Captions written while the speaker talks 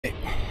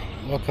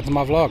welcome to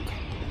my vlog.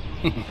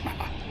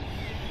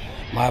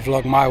 My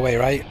vlog my way,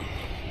 right?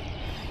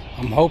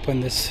 I'm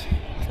hoping this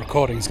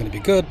recording is going to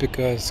be good,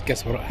 because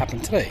guess what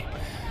happened today?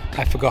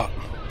 I forgot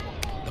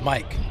the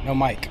mic, no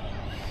mic.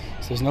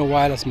 So there's no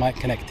wireless mic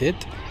connected,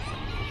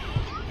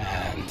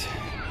 and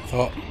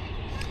thought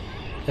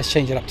let's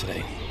change it up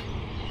today.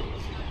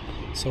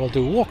 So I'll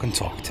do walk and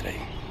talk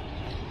today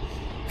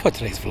for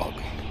today's vlog.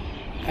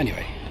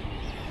 Anyway,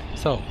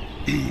 so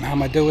how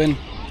am I doing?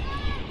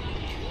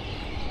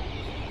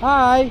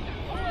 Hi!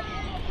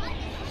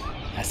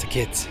 That's the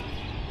kids.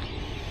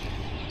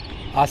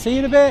 I'll see you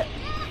in a bit.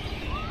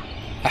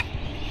 Ah,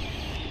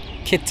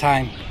 kid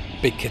time,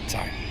 big kid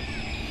time.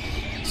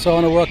 So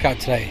on a workout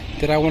today,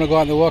 did I want to go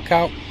out and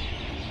workout?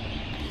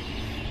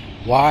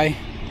 Why?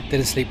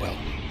 Didn't sleep well.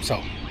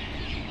 So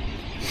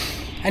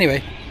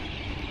anyway,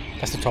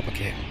 that's the topic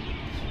here.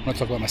 I want to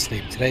talk about my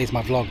sleep. Today is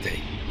my vlog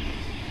day.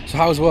 So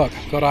how was work?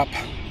 Got up,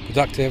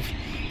 productive,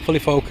 fully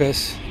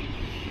focused,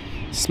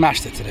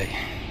 smashed it today.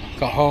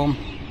 Got home,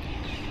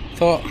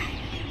 thought,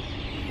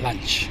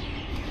 lunch.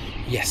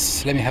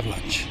 Yes, let me have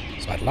lunch.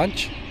 So I had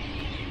lunch,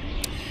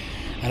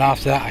 and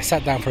after that I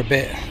sat down for a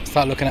bit,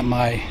 started looking at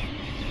my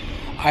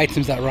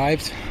items that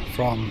arrived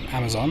from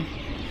Amazon.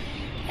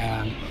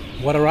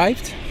 What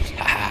arrived?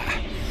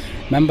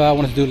 Remember, I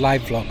wanted to do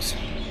live vlogs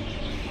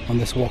on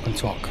this walk and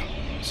talk.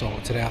 So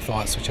today I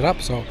thought I'd switch it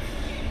up. So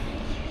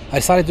I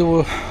decided to do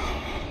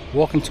a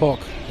walk and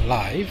talk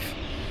live,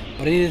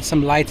 but I needed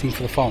some lighting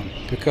for the phone,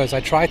 because I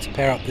tried to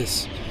pair up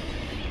this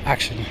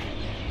action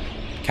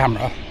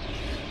camera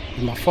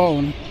with my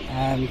phone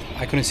and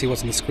I couldn't see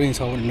what's on the screen,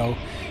 so I wouldn't know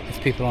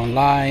if people are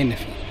online,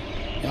 if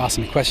you ask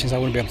me questions I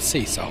wouldn't be able to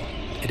see, so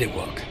it didn't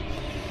work.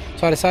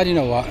 So I decided, you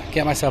know what,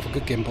 get myself a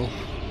good gimbal,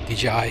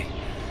 DJI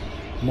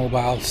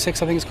Mobile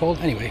 6 I think it's called.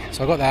 Anyway,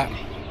 so I got that.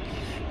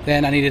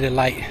 Then I needed a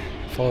light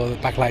for the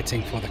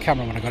backlighting for the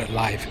camera when I got it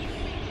live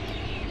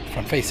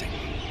front facing.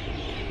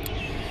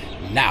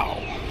 Now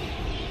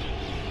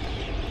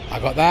I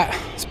got that,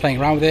 it's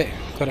playing around with it,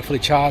 got it fully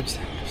charged,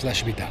 so that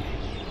should be done.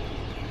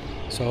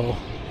 So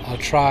I'll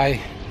try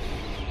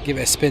give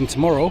it a spin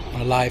tomorrow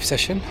on a live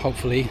session.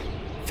 Hopefully,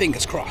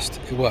 fingers crossed,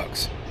 it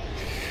works.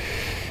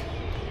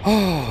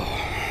 Oh,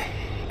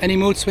 any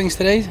mood swings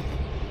today?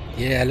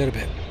 Yeah, a little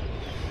bit.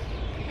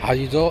 How do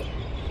you do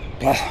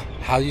it?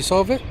 How do you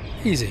solve it?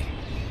 Easy.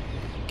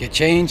 Get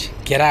changed,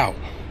 get out.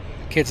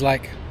 Kids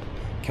like,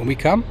 can we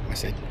come? I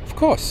said, of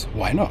course,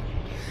 why not?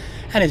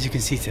 And as you can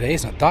see today,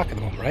 it's not dark at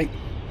the moment, right?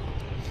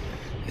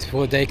 It's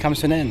before the day comes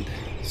to an end.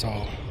 So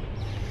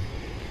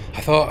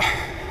I thought,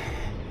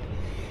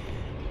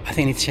 I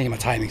think I need to change my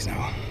timings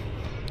now.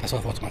 That's what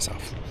I thought to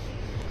myself.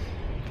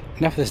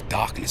 Enough of this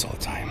darkness all the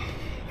time.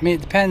 I mean,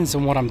 it depends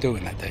on what I'm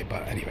doing that day,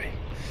 but anyway.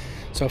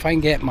 So if I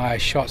can get my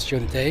shots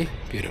during the day,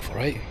 beautiful,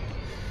 right?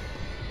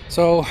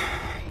 So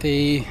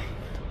the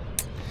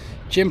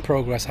gym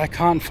progress, I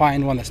can't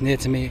find one that's near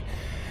to me.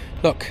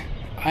 Look,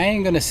 I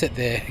ain't gonna sit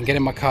there and get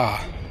in my car,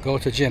 go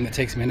to a gym that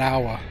takes me an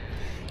hour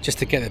just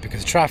to get there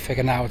because of traffic,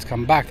 an hour to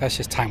come back. That's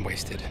just time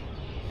wasted.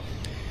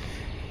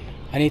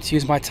 I need to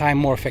use my time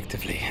more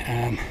effectively,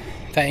 and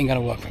that ain't gonna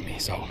work for me.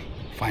 So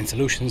find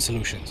solutions.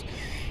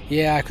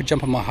 Yeah, I could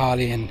jump on my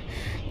Harley and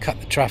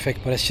cut the traffic,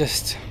 but it's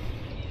just,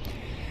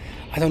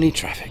 I don't need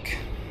traffic.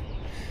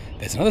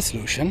 There's another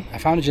solution. I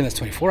found a gym that's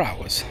 24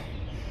 hours.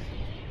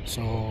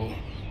 So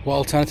what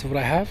alternative would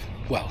I have?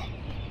 Well,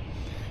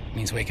 it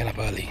means waking up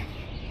early.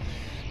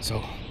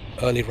 So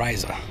early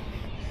riser,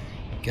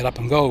 get up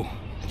and go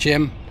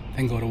gym,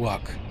 then go to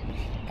work.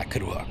 That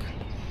could work,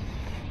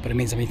 but it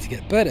means I need to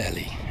get to bed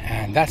early,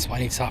 and that's what I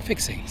need to start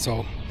fixing.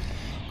 So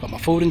got my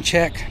food in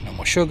check, no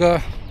more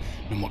sugar,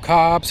 no more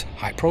carbs,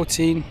 high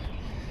protein.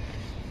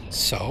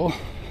 So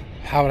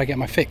how would I get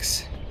my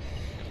fix?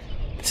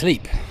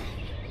 Sleep.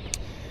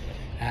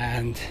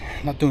 And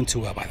I'm not doing too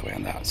well, by the way,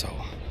 on that. So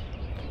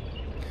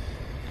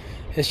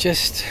it's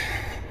just,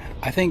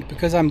 I think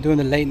because I'm doing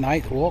the late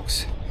night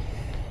walks,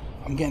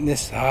 I'm getting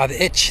this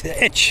the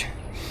itch.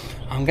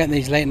 I'm getting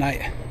these late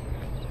night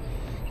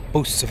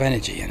boosts of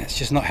energy, and it's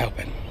just not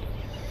helping.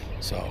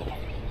 So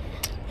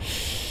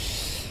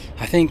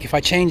I think if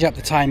I change up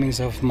the timings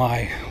of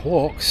my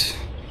walks,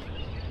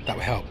 that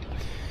will help.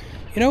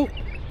 You know,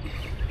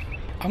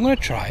 I'm gonna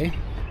try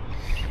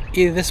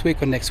either this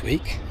week or next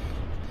week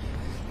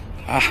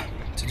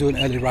to do an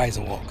early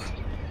riser walk,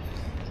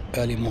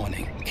 early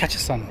morning, catch a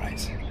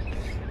sunrise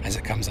as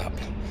it comes up.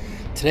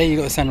 Today you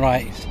got the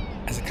sunrise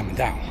as it coming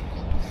down.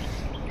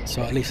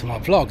 So at least in my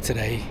vlog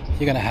today,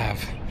 you're gonna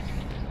have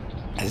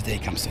as the day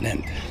comes to an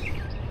end.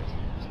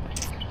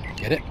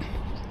 Get it?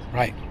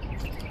 Right.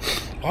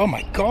 Oh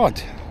my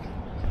God.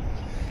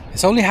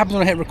 This only happens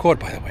when I hit record,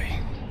 by the way.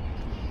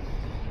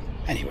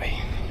 Anyway.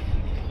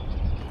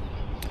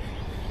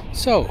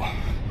 So,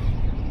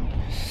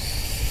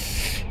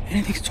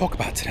 anything to talk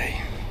about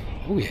today?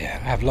 Oh yeah,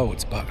 I have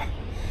loads, but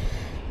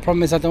the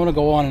problem is I don't want to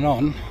go on and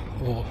on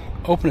or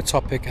open a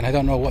topic and I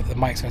don't know what the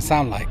mic's going to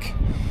sound like,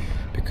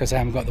 because I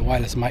haven't got the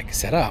wireless mic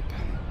set up,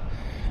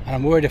 and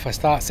I'm worried if I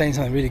start saying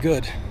something really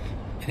good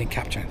it didn't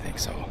capture anything.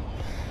 So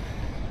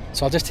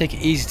So I'll just take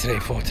it easy today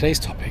for today's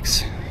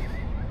topics.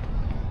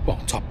 Well,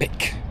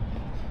 topic,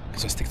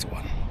 because I'll stick to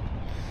one.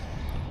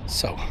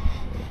 So,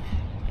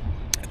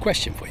 a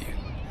question for you.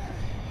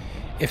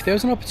 If there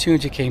was an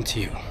opportunity came to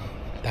you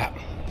that,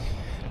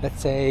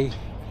 let's say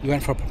you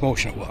went for a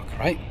promotion at work,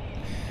 right?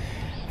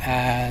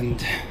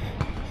 And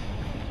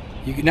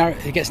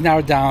it gets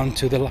narrowed down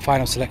to the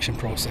final selection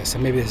process,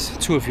 and maybe there's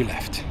 2 of you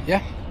left,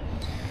 yeah?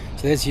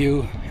 So there's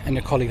you and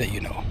a colleague that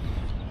you know.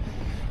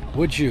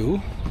 Would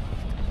you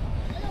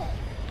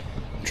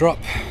drop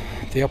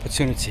the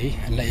opportunity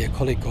and let your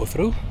colleague go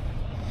through?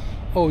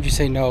 Or would you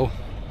say, no,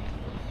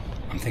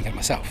 I'm thinking of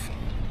myself?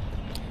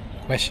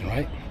 Question,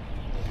 right?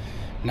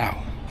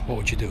 Now, what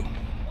would you do?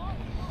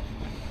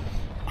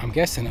 I'm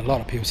guessing a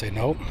lot of people say,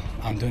 no,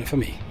 I'm doing it for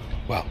me.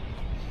 Well,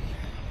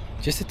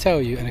 just to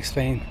tell you and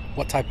explain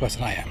what type of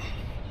person I am.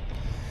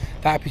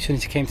 That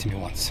opportunity came to me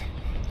once,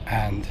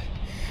 and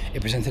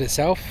it presented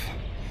itself,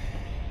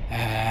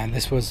 and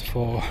this was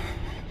for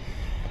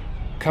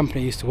a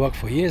company I used to work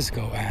for years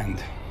ago,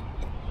 and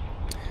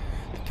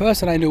the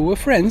person I knew were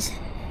friends,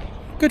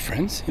 good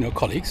friends,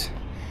 colleagues,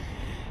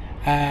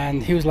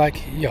 and he was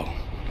like, yo,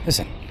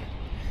 listen,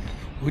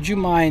 would you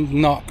mind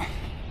not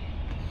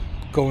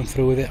going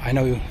through with it? I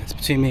know it's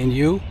between me and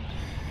you,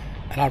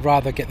 and I'd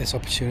rather get this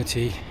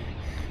opportunity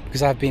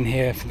because I've been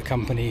here for the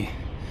company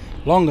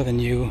longer than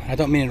you. I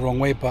don't mean it the wrong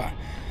way, but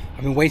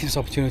I've been waiting for this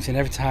opportunity, and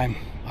every time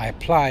I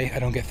apply, I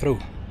don't get through.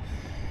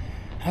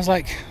 I was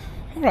like,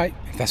 all right,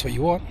 if that's what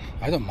you want,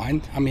 I don't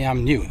mind. I mean,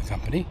 I'm new in the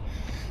company.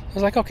 I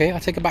was like, okay, I'll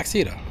take a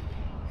backseater.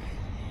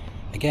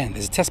 Again,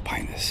 there's a test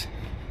behind this.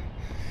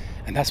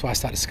 And that's why I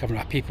started discovering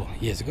about people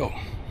years ago.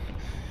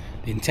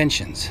 The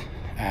intentions,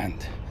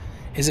 and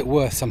is it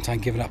worth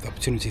sometimes giving up the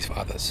opportunities for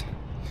others?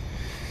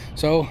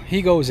 So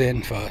he goes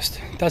in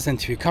first, does the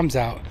interview, comes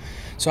out.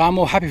 So I'm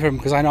more happy for him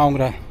because I know I'm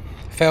going to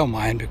fail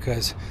mine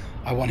because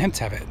I want him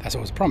to have it. That's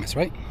what was promised,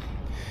 right?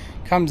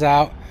 Comes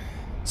out,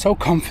 so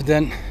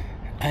confident,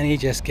 and he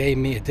just gave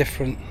me a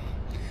different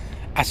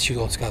attitude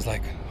altogether. I was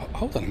like,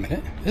 hold on a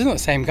minute. This is not the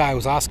same guy who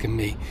was asking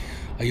me,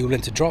 are you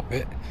willing to drop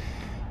it?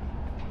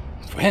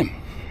 It's for him.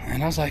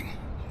 And I was like,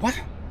 what?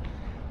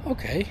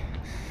 Okay.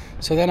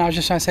 So then I was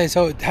just trying to say,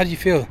 so how do you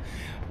feel?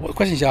 What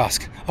questions you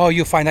ask? Oh,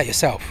 you'll find out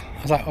yourself.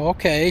 I was like,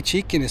 okay,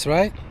 cheekiness,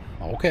 right?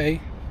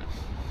 Okay.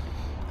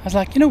 I was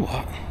like, you know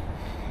what?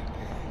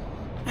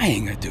 I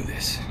ain't gonna do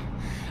this.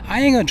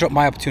 I ain't gonna drop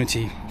my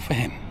opportunity for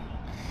him.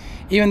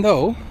 Even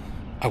though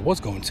I was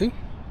going to.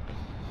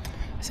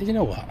 I said, you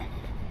know what?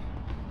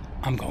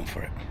 I'm going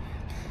for it.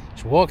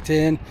 Just walked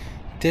in,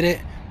 did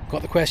it,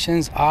 got the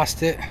questions,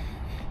 asked it,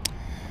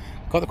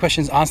 got the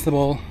questions, answered them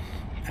all,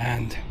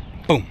 and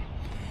boom,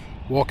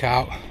 walk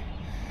out,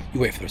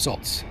 you wait for the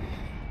results.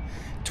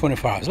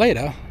 24 hours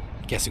later,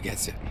 guess who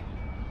gets it?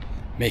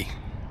 Me.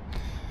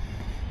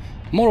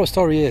 Moral of the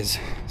story is,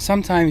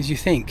 sometimes you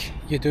think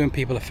you're doing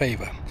people a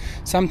favor.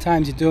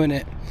 Sometimes you're doing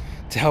it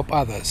to help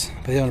others,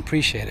 but they don't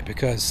appreciate it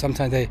because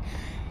sometimes they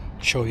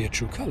show your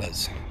true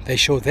colors. They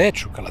show their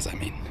true colors, I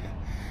mean.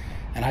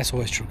 And I saw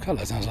his true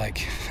colors, and I was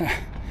like,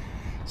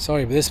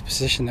 sorry, but this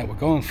position that we're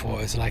going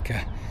for is like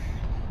a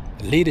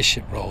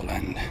leadership role,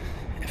 and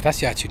if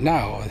that's your attitude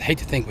now, I'd hate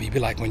to think what you'd be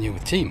like when you're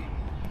with a team.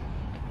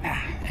 Nah,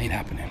 ain't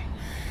happening.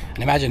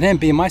 And imagine him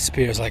being my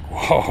superior. It's like,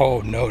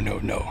 whoa,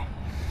 no.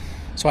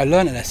 So I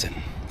learned a lesson.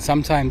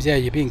 Sometimes, yeah,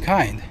 you're being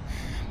kind,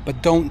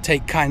 but don't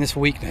take kindness for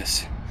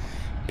weakness.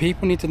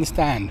 People need to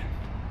understand,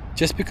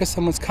 just because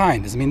someone's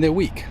kind doesn't mean they're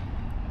weak.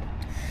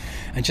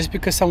 And just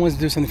because someone's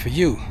doing something for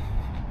you,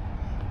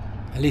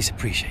 at least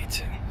appreciate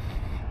it.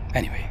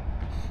 Anyway,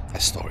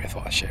 that's a story I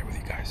thought I'd share with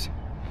you guys.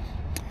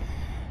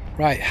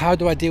 Right, how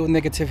do I deal with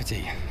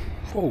negativity?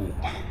 Whoa,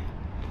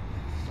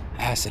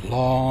 that's a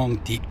long,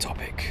 deep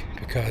topic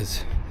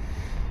because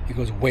it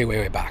goes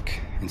way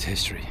back into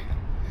history,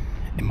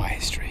 in my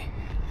history.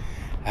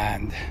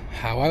 And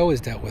how I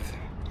always dealt with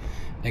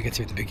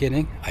negativity at the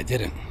beginning, I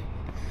didn't.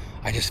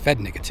 I just fed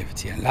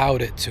negativity and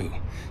allowed it to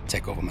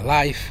take over my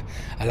life,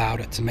 allowed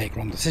it to make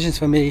wrong decisions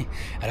for me,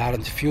 allowed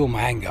it to fuel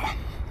my anger.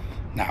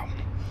 Now,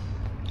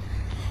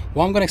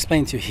 what I'm going to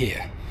explain to you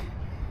here,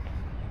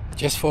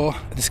 just for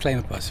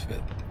disclaimer purposes,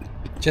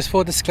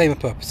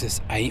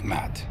 I ain't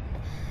mad.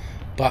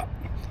 But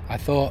I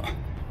thought,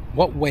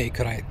 what way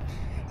could I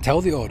tell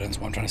the audience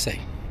what I'm trying to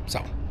say?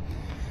 So,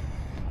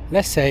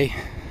 let's say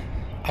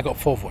I got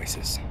 4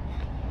 voices.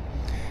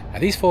 Now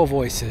these 4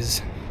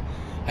 voices,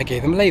 I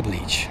gave them a label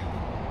each.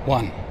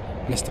 1,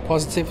 Mr.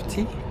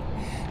 Positivity.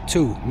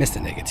 2,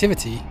 Mr.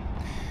 Negativity.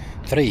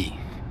 3,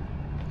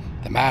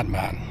 the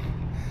Madman.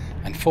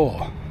 And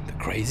 4, the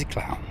Crazy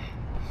Clown.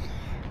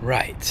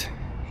 Right,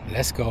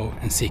 let's go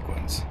in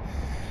sequence.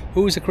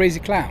 Who's the Crazy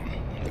Clown?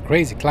 The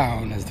Crazy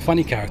Clown is the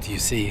funny character you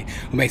see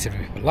who makes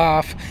everybody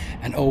laugh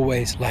and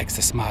always likes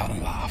to smile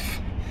and laugh.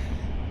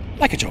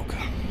 Like a joker.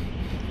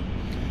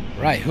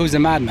 Right, who's the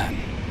Madman?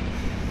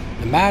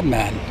 The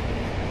Madman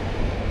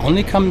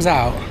only comes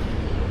out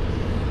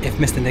if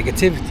Mr.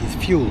 Negativity is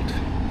fueled.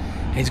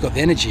 And he's got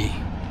the energy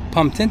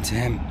pumped into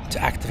him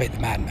to activate the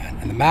Madman.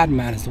 And the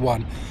Madman is the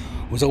one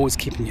was always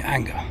keeping you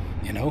anger,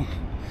 you know,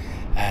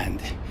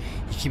 and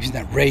he keeps you in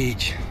that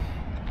rage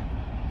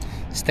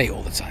state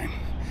all the time.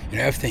 You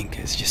know, everything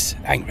is just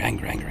angry,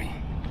 angry, angry.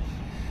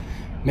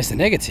 Mr.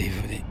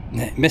 Negativity,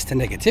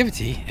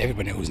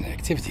 everybody knows what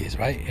negativity is,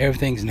 right?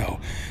 Everything's no.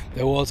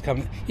 The world's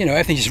coming, you know,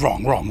 everything's just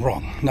wrong, wrong,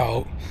 wrong.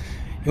 No.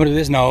 You want to do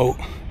this? No.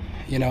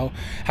 You know,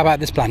 how about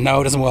this plan?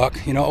 No, it doesn't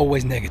work. You know,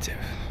 always negative.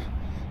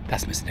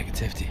 That's Mr.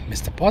 Negativity.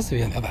 Mr.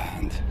 Positivity, on the other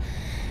hand,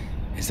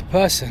 is the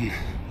person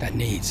that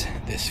needs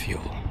this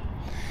fuel.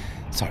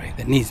 Sorry,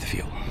 that needs the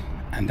fuel.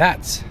 And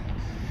that's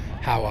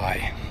how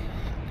I,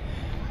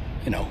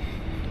 you know,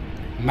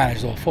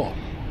 manage all four.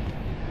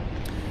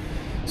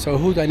 So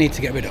who do I need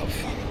to get rid of?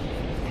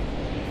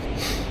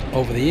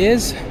 Over the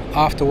years,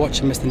 after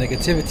watching Mr.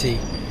 Negativity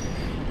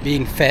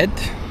being fed,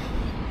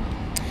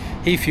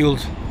 he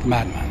fueled the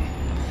madman.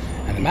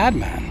 And the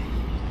madman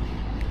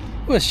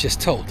was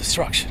just total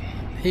destruction.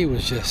 He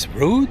was just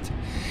rude,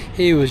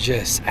 he was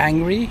just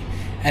angry,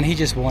 and he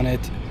just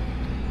wanted,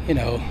 you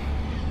know,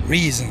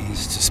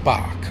 reasons to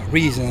spark,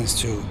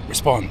 reasons to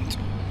respond.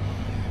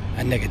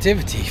 And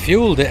negativity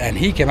fueled it, and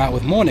he came out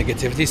with more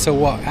negativity. So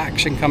what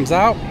action comes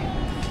out?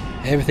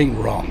 Everything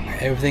wrong,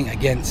 everything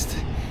against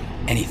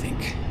anything.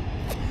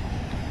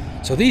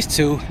 So these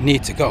two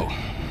need to go.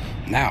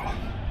 Now,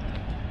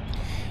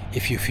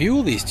 if you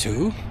fuel these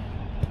two,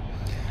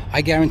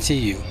 I guarantee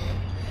you,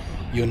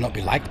 you will not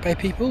be liked by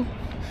people,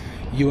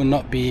 you will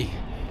not be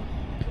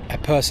a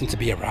person to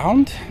be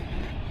around,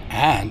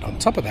 and on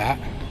top of that,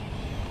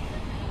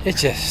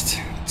 it's just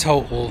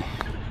total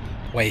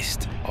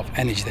waste of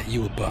energy that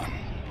you will burn.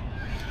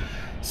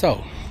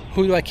 So,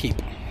 who do I keep?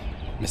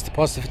 Mr.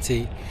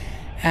 Positivity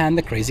and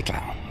the crazy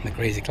clown. The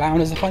crazy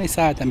clown is the funny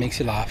side that makes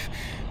you laugh,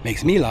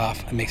 makes me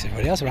laugh, and makes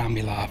everybody else around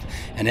me laugh,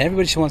 and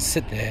everybody just wants to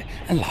sit there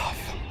and laugh,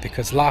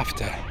 because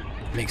laughter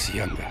makes you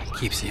younger,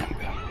 keeps you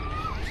younger.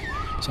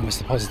 So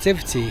Mr.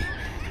 Positivity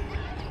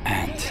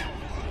and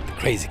the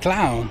crazy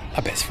clown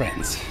are best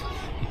friends.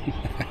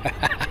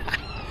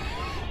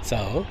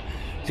 So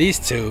these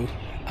two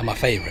are my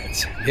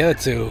favorites. The other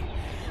two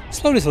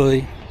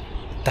slowly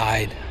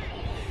died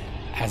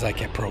as I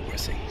kept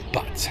progressing,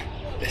 but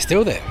they're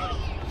still there.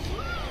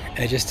 And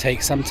it just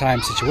takes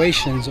sometimes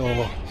situations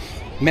or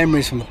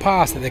memories from the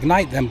past that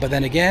ignite them. But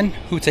then again,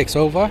 who takes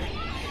over?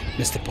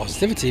 Mr.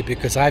 Positivity,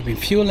 because I've been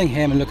fueling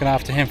him and looking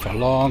after him for a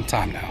long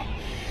time now.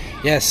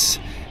 Yes,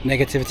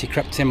 negativity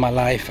crept in my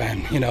life,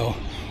 and, you know,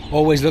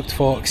 always looked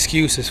for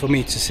excuses for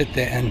me to sit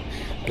there and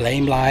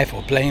blame life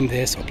or blame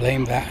this or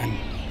blame that, and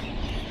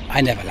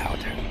I never allowed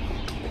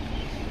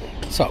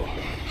it. So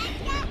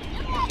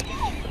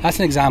that's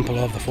an example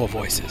of the four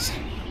voices,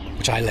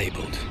 which I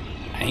labeled.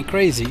 I ain't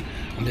crazy,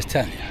 I'm just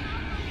telling you.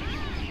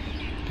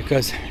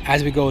 Because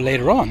as we go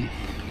later on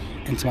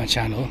into my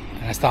channel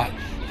and I start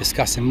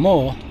discussing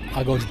more,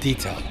 I'll go into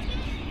detail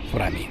of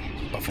what I mean.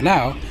 But for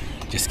now,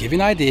 just give you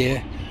an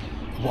idea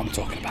of what I'm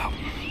talking about.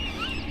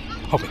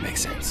 Hope it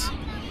makes sense.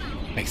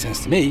 Makes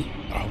sense to me,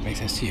 but I hope it makes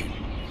sense to you.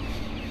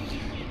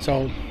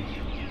 So,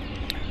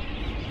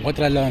 what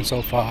did I learn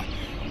so far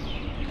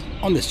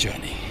on this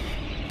journey?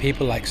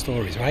 People like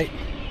stories, right?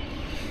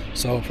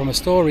 So from a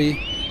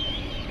story,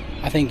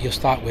 I think you'll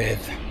start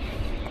with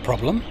a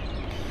problem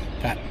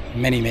that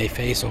many may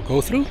face or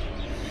go through,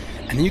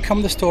 and then you come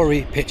with a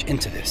story pitch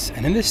into this,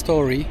 and in this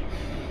story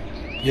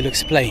you'll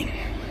explain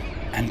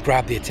and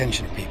grab the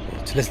attention of people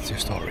to listen to your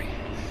story,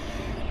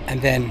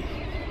 and then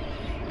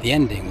the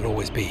ending would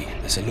always be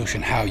the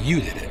solution, how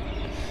you did it,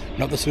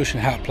 not the solution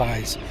how it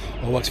applies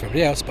or works for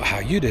everybody else, but how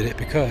you did it,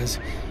 because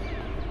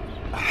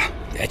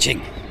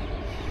etching,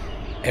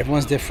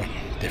 everyone's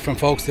different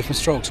folks, different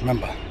strokes,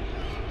 remember,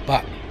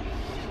 but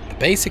the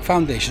basic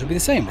foundation will be the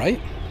same, right?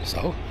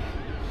 So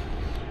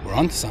we're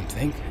onto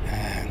something,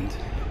 and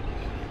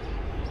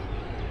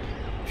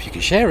if you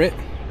can share it,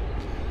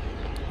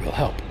 it will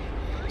help.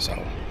 So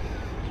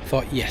I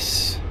thought,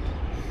 yes,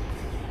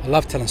 I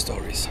love telling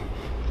stories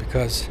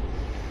because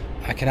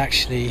I can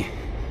actually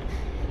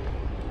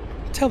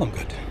tell them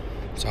good.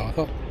 So I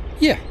thought,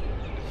 yeah,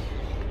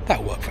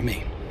 that worked for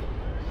me.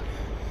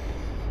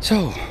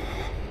 So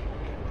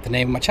the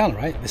name of my channel,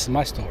 right? This is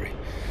my story.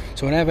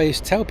 So whenever I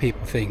used to tell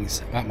people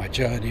things about my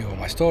journey or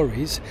my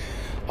stories,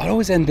 I'd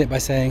always end it by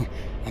saying,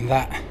 and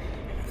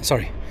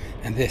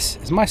this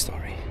is my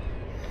story.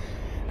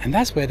 And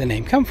that's where the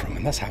name came from,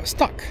 and that's how it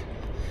stuck.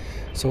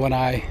 So when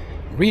I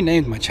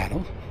renamed my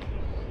channel,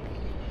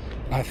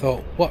 I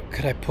thought, what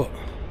could I put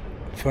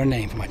for a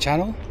name for my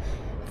channel?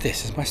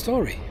 This is my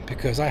story,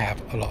 because I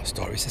have a lot of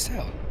stories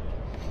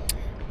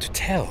to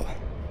tell.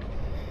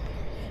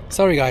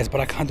 Sorry guys,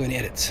 but I can't do any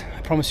edits.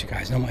 I promise you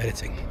guys, no more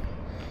editing.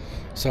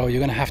 So you're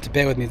gonna have to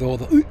bear with me with all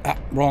the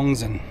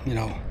wrongs and, you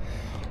know,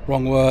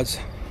 wrong words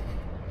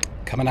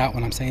coming out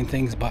when I'm saying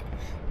things, but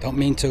don't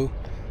mean to,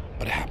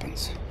 but it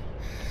happens.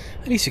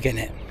 At least you're getting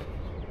it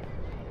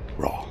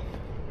raw.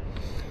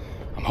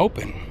 I'm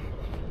hoping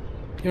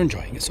you're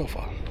enjoying it so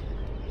far.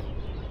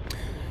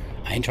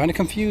 I ain't trying to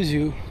confuse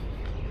you,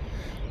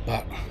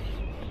 but,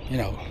 you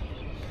know,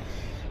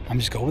 I'm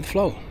just going with the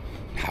flow,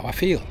 how I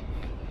feel.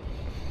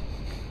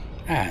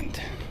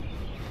 And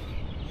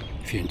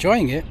if you're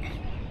enjoying it,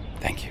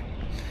 thank you.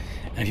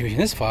 And if you're reaching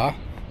this far,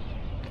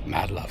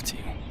 mad love to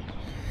you.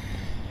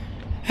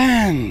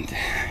 And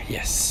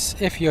yes,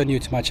 if you're new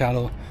to my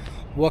channel,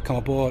 welcome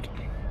aboard.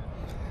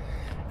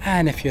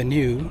 And if you're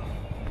new,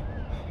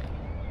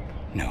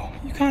 no,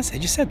 you can't say,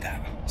 just said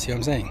that. See what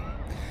I'm saying?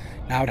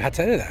 Now I would have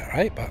had to edit that,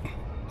 right? But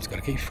it's got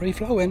to keep free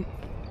flowing.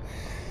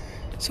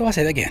 So I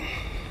say it again.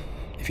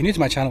 If you're new to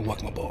my channel,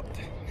 welcome aboard.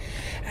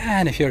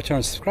 And if you're a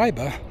return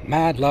subscriber,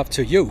 mad love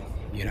to you.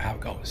 You know how it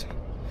goes.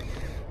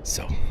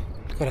 So,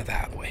 got that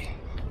out of the way.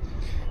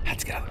 Had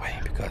to get out of the way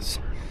because,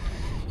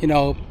 you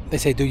know, they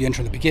say do your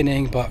intro in the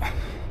beginning, but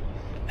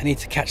I need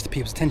to catch the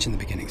people's attention in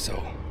the beginning,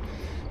 so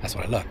that's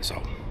what I learned.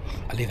 So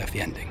I leave that for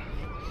the ending,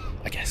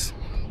 I guess.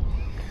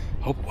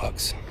 Hope it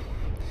works.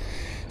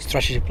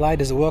 Strategy applied,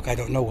 does it work? I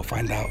don't know, we'll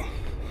find out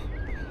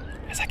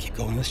as I keep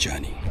going on this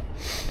journey.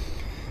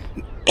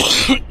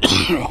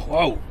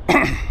 Whoa.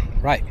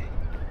 Right.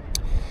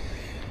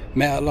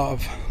 Met a lot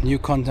of new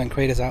content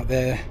creators out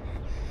there,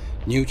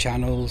 new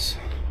channels,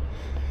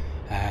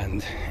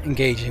 and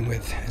engaging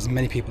with as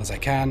many people as I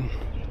can.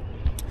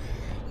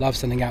 Love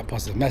sending out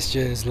positive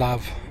messages,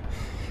 love,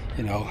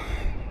 you know,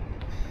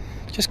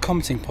 just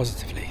commenting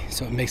positively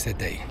so it makes their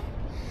day.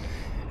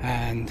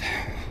 And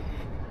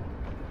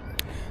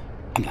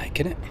I'm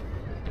liking it.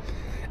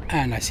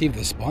 And I see the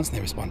response and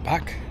they respond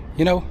back.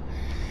 You know,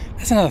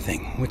 that's another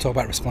thing when we talk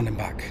about responding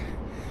back.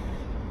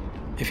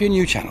 If you're a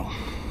new channel,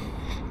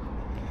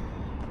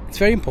 it's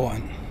very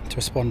important to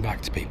respond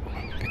back to people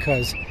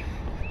because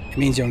it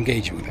means you're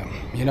engaging with them.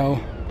 You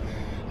know,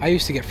 I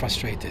used to get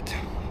frustrated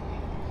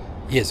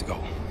years ago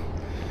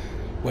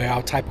where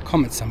I'll type a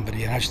comment to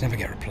somebody and I just never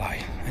get a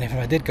reply. And if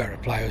I did get a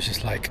reply, it was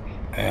just like,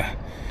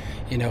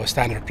 you know, a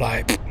standard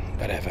reply,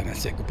 whatever, and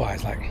that's it, goodbye.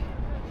 It's like,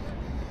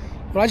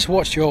 well, I just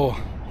watched your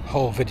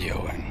whole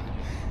video and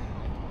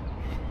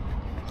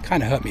it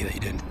kind of hurt me that you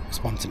didn't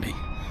respond to me,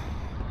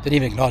 didn't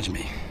even acknowledge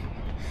me.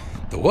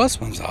 The worst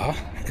ones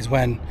is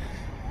when,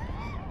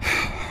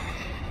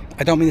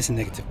 I don't mean this in a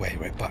negative way,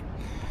 right, but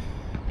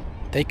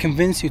they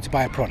convince you to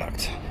buy a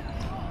product.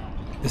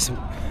 This is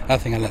another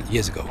thing I learned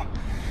years ago.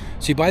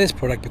 So you buy this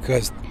product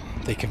because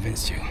they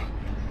convinced you.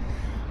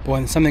 But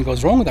when something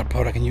goes wrong with that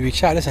product and you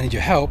reach out, listen, I need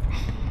your help,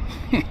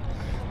 the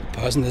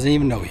person doesn't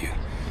even know you.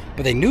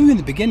 But they knew you in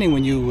the beginning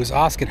when you was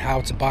asking how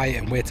to buy it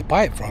and where to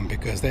buy it from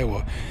because they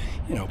were,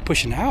 you know,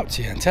 pushing it out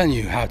to you and telling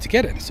you how to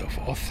get it and so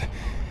forth.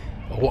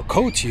 Or what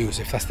code to use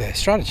if that's their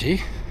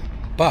strategy.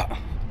 But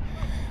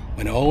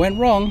when it all went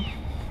wrong,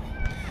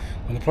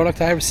 when the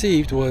product I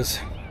received was,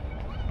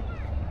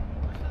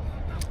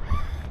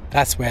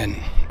 that's when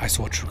I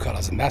saw true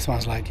colors, and that's when I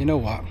was like, you know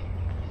what,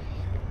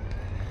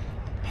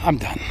 I'm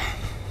done.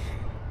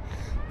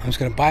 I'm just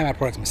going to buy my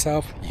products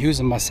myself, use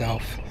them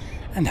myself,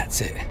 and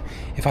that's it.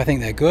 If I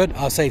think they're good,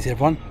 I'll say to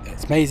everyone,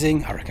 it's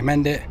amazing, I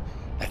recommend it,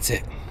 that's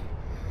it.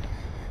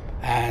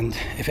 And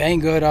if it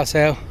ain't good, I'll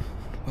say,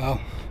 well,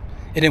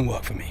 it didn't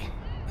work for me.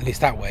 At least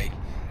that way,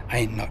 I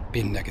ain't not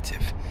being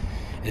negative.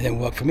 It didn't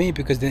work for me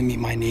because it didn't meet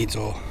my needs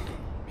or,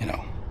 you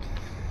know,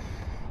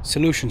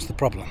 solutions to the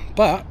problem.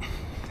 But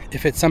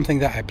if it's something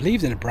that I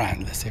believed in a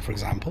brand, let's say for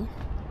example,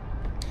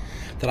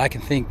 that I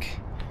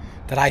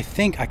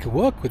think I could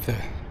work with the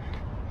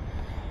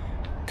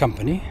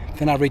company,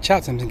 then I'll reach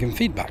out to them and give them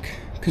feedback,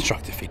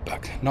 constructive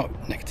feedback,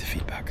 not negative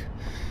feedback.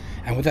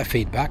 And with that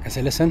feedback, I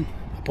say, listen,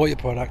 I bought your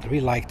product, I really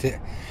liked it,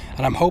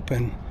 and I'm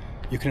hoping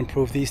you can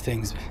improve these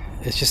things.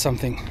 It's just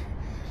something,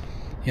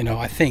 you know,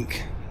 I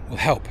think will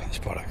help this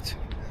product.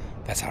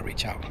 That's how I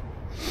reach out.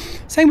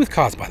 Same with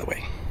cars, by the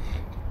way.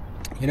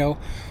 You know,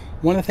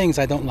 one of the things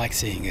I don't like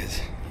seeing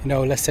is, you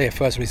know, let's say a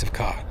first release of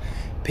car,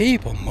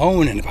 people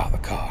moaning about the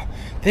car.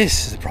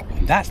 This is the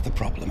problem, that's the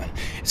problem, and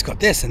it's got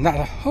this and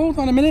that. Hold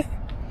on a minute.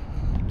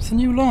 It's a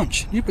new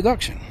launch, new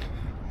production.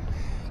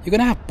 You're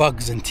gonna have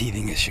bugs and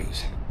teething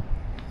issues.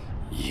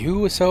 You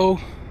were so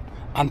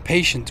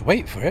impatient to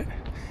wait for it,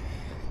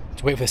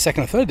 to wait for the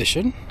second or third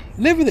edition.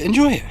 Live with it,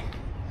 enjoy it.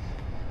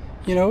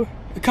 You know,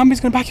 the company's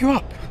gonna back you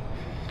up,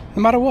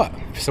 no matter what.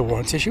 If it's a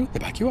warranty issue, they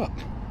back you up.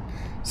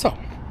 So,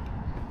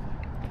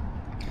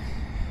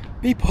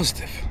 be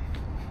positive.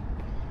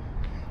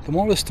 The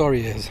moral of the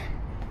story is,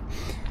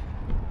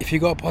 if you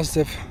got a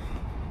positive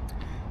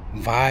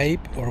vibe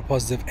or a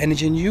positive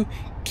energy in you,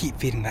 keep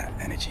feeding that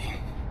energy.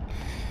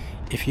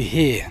 If you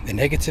hear the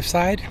negative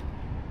side,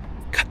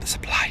 cut the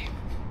supply.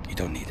 You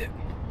don't need it.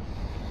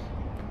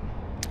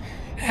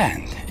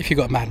 And if you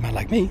got a madman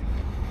like me,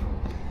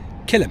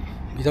 kill him.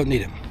 You don't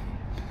need him.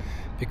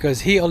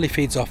 Because he only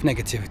feeds off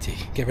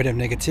negativity. Get rid of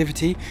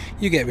negativity,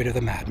 you get rid of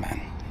the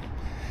madman.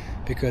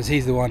 Because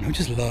he's the one who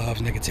just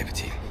loves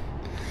negativity.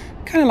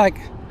 Kind of like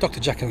Dr.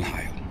 Jekyll and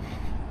Hyde.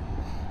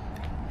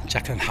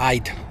 Jekyll and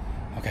Hyde.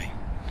 Okay.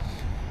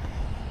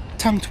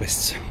 Tongue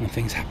twists when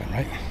things happen,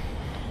 right?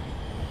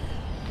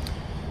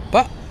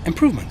 But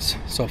improvements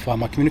so far,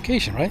 my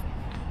communication, right?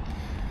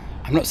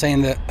 I'm not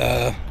saying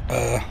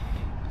that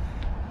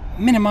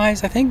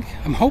minimize, I think.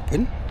 I'm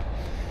hoping.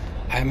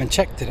 I haven't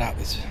checked it out.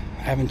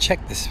 I haven't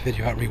checked this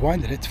video out,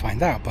 rewinded it to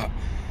find out, but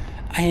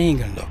I ain't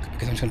gonna look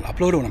because I'm just gonna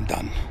upload it when I'm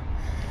done,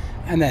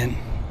 and then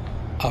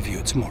I'll view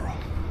it tomorrow.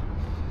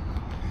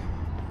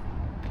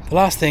 The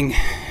last thing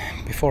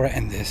before I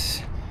end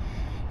this,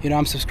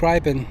 I'm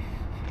subscribing.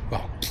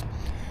 Well,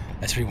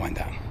 let's rewind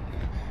that.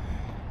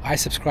 I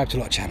subscribe to a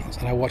lot of channels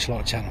and I watch a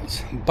lot of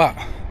channels, but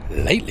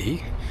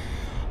lately,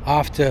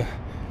 after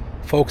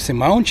focusing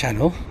my own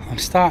channel, I'm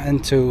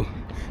starting to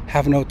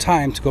have no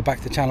time to go back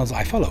to the channels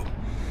I follow.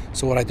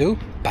 So what I do,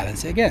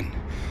 balance it again.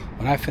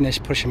 When I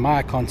finish pushing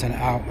my content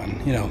out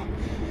and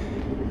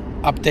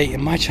updating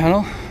my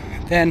channel,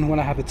 then when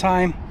I have the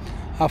time,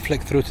 I'll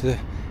flick through to the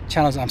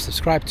channels I'm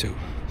subscribed to.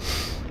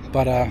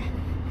 But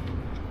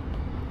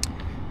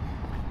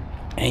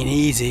ain't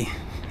easy,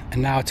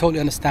 and now I totally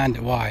understand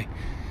why.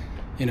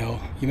 You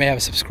may have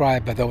a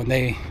subscriber, though when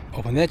they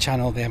open their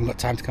channel, they haven't got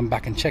time to come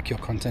back and check your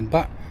content.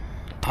 But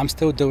I'm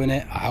still doing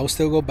it. I'll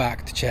still go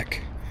back to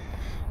check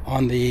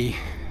on the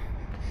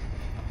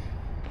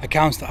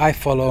accounts that I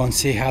follow and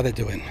see how they're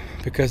doing,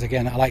 because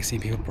again, I like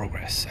seeing people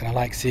progress, and I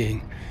like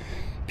seeing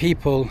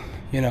people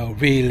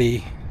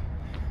really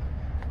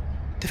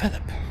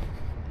develop.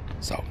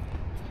 So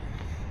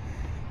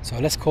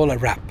let's call it a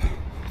wrap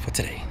for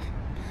today.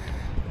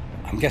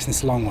 I'm guessing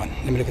it's a long one.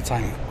 Let me look at the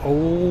time.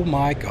 Oh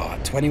my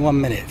god, 21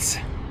 minutes.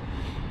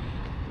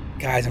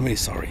 Guys, I'm really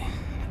sorry.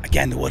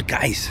 Again, the word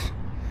guys.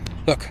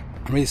 Look,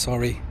 I'm really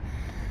sorry.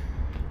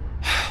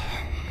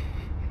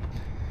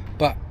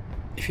 But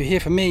if you're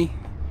here for me,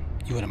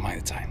 you wouldn't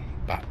mind the time.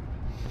 But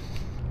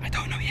I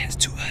don't know yet, it's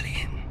too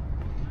early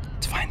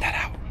to find that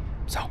out.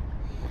 So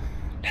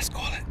let's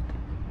call it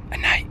a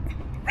night.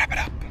 Wrap it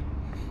up.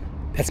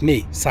 That's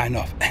me, sign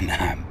off, and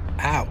I'm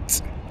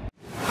out.